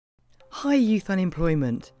High youth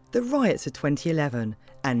unemployment, the riots of 2011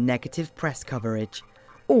 and negative press coverage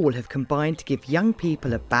all have combined to give young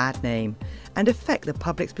people a bad name and affect the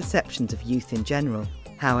public's perceptions of youth in general.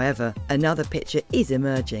 However, another picture is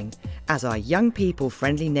emerging, as our Young People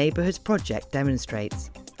Friendly Neighbourhoods project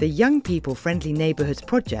demonstrates. The Young People Friendly Neighbourhoods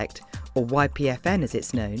project, or YPFN as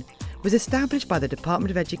it's known, was established by the Department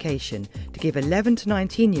of Education to give 11 to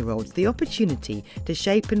 19-year-olds the opportunity to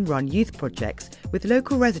shape and run youth projects with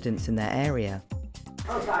local residents in their area.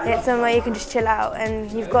 It's somewhere you can just chill out,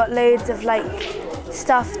 and you've got loads of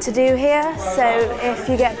stuff to do here, so if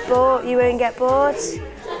you get bored, you won't get bored.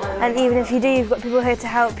 And even if you do, you've got people here to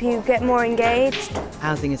help you get more engaged.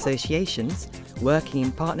 Housing associations, working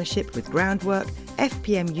in partnership with Groundwork,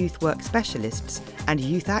 FPM Youth Work Specialists and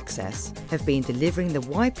Youth Access, have been delivering the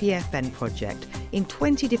YPFN project in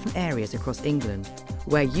 20 different areas across England,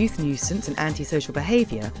 where youth nuisance and antisocial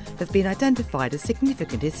behaviour have been identified as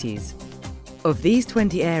significant issues. Of these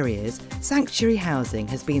 20 areas, Sanctuary Housing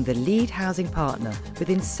has been the lead housing partner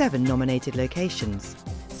within 7 nominated locations: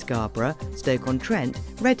 Scarborough, Stoke-on-Trent,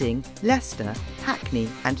 Reading, Leicester, Hackney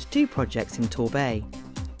and 2 projects in Torbay.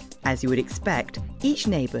 As you would expect, each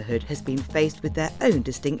neighbourhood has been faced with their own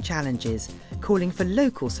distinct challenges, calling for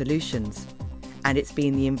local solutions. And it's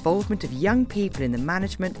been the involvement of young people in the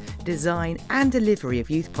management, design and delivery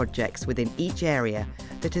of youth projects within each area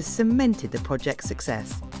that has cemented the project's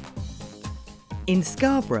success. In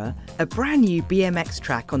Scarborough, a brand new BMX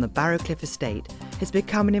track on the Barrowcliff estate has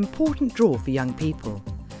become an important draw for young people,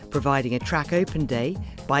 providing a track open day,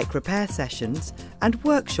 bike repair sessions and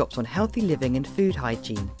workshops on healthy living and food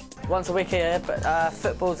hygiene. Once a week here, but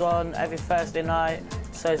football's on every Thursday night,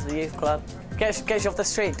 so is the youth club. Gets you off the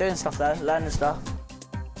street doing stuff there, learning stuff.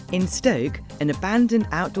 In Stoke, an abandoned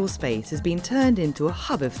outdoor space has been turned into a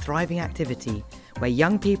hub of thriving activity, where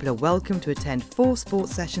young people are welcome to attend 4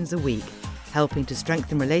 sports sessions a week, helping to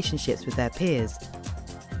strengthen relationships with their peers.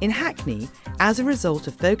 In Hackney, as a result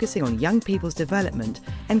of focusing on young people's development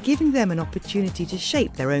and giving them an opportunity to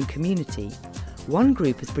shape their own community, one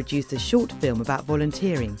group has produced a short film about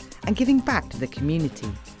volunteering and giving back to the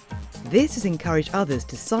community. This has encouraged others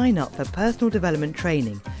to sign up for personal development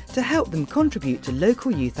training to help them contribute to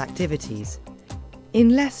local youth activities.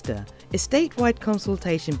 In Leicester, a statewide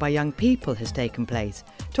consultation by young people has taken place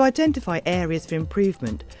to identify areas for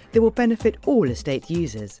improvement that will benefit all estate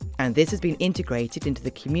users, and this has been integrated into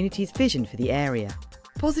the community's vision for the area.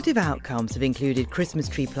 Positive outcomes have included Christmas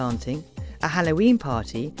tree planting, a Halloween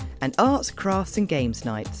party and arts, crafts and games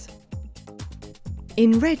nights.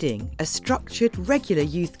 In Reading, a structured, regular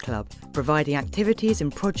youth club providing activities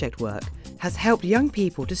and project work has helped young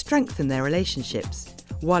people to strengthen their relationships,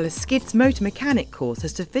 while a skids motor mechanic course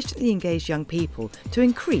has sufficiently engaged young people to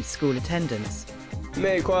increase school attendance.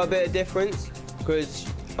 Made quite a bit of difference because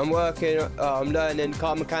I'm learning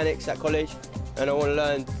car mechanics at college, and I want to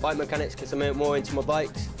learn bike mechanics because I'm more into my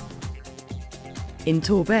bikes. In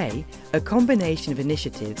Torbay, a combination of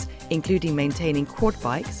initiatives, including maintaining quad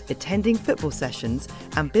bikes, attending football sessions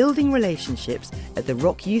and building relationships at the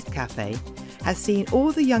Rock Youth Cafe, has seen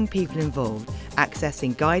all the young people involved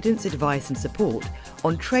accessing guidance, advice and support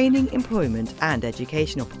on training, employment and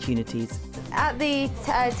education opportunities. At the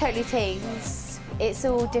Totally Teens, it's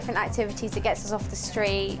all different activities that gets us off the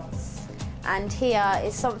streets, and here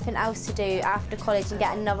is something else to do after college and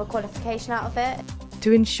get another qualification out of it.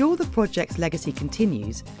 To ensure the project's legacy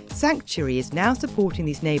continues, Sanctuary is now supporting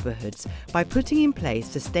these neighbourhoods by putting in place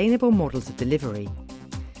sustainable models of delivery.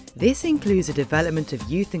 This includes the development of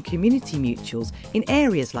youth and community mutuals in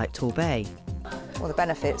areas like Torbay. Well, the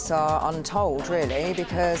benefits are untold, really,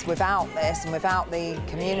 because without this and without the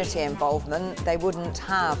community involvement, they wouldn't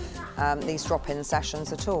have these drop-in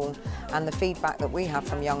sessions at all. And the feedback that we have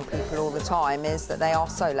from young people all the time is that they are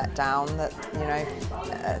so let down that,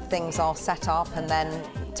 things are set up and then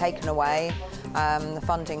taken away, the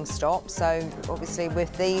funding stops. So obviously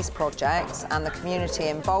with these projects and the community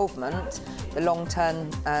involvement, the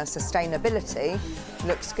long-term sustainability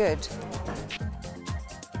looks good.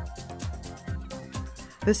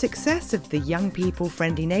 The success of the Young People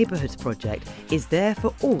Friendly Neighbourhoods project is there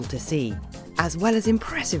for all to see. As well as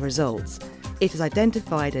impressive results, it has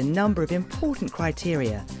identified a number of important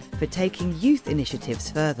criteria for taking youth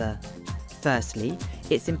initiatives further. Firstly,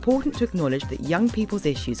 it's important to acknowledge that young people's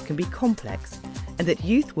issues can be complex and that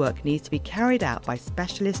youth work needs to be carried out by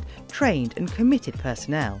specialist, trained and committed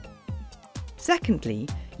personnel. Secondly,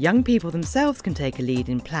 young people themselves can take a lead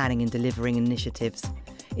in planning and delivering initiatives,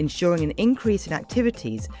 ensuring an increase in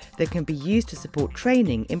activities that can be used to support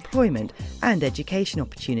training, employment and education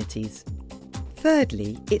opportunities.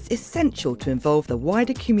 Thirdly, it's essential to involve the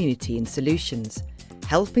wider community in solutions,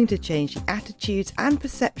 helping to change the attitudes and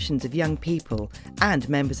perceptions of young people and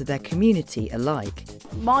members of their community alike.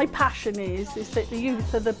 My passion is that the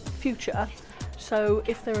youth are the future, so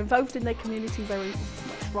if they're involved in their community very much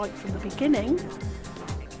right from the beginning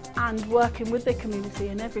and working with their community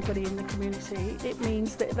and everybody in the community, it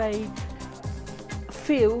means that they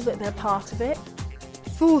feel that they're part of it.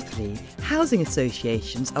 Fourthly, housing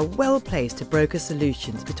associations are well placed to broker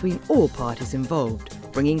solutions between all parties involved,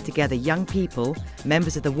 bringing together young people,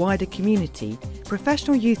 members of the wider community,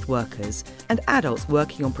 professional youth workers and adults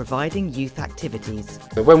working on providing youth activities.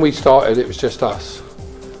 When we started, it was just us.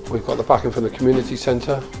 We've got the backing from the community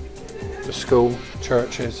centre, the school,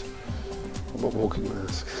 churches. What more can you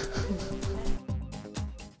ask?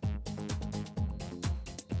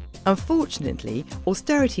 Unfortunately,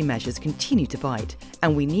 austerity measures continue to bite,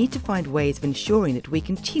 and we need to find ways of ensuring that we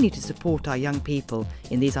continue to support our young people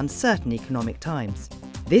in these uncertain economic times.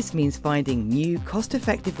 This means finding new,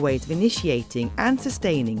 cost-effective ways of initiating and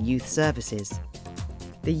sustaining youth services.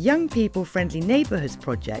 The Young People Friendly Neighbourhoods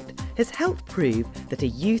project has helped prove that a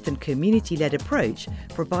youth and community-led approach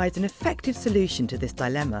provides an effective solution to this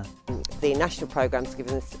dilemma. The national programme's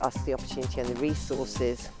given us the opportunity and the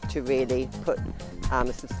resources to really put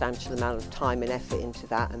a substantial amount of time and effort into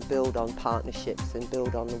that and build on partnerships and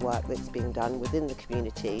build on the work that's being done within the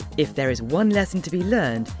community. If there is one lesson to be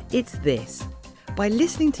learned, it's this. By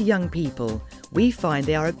listening to young people, we find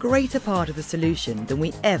they are a greater part of the solution than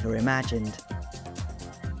we ever imagined.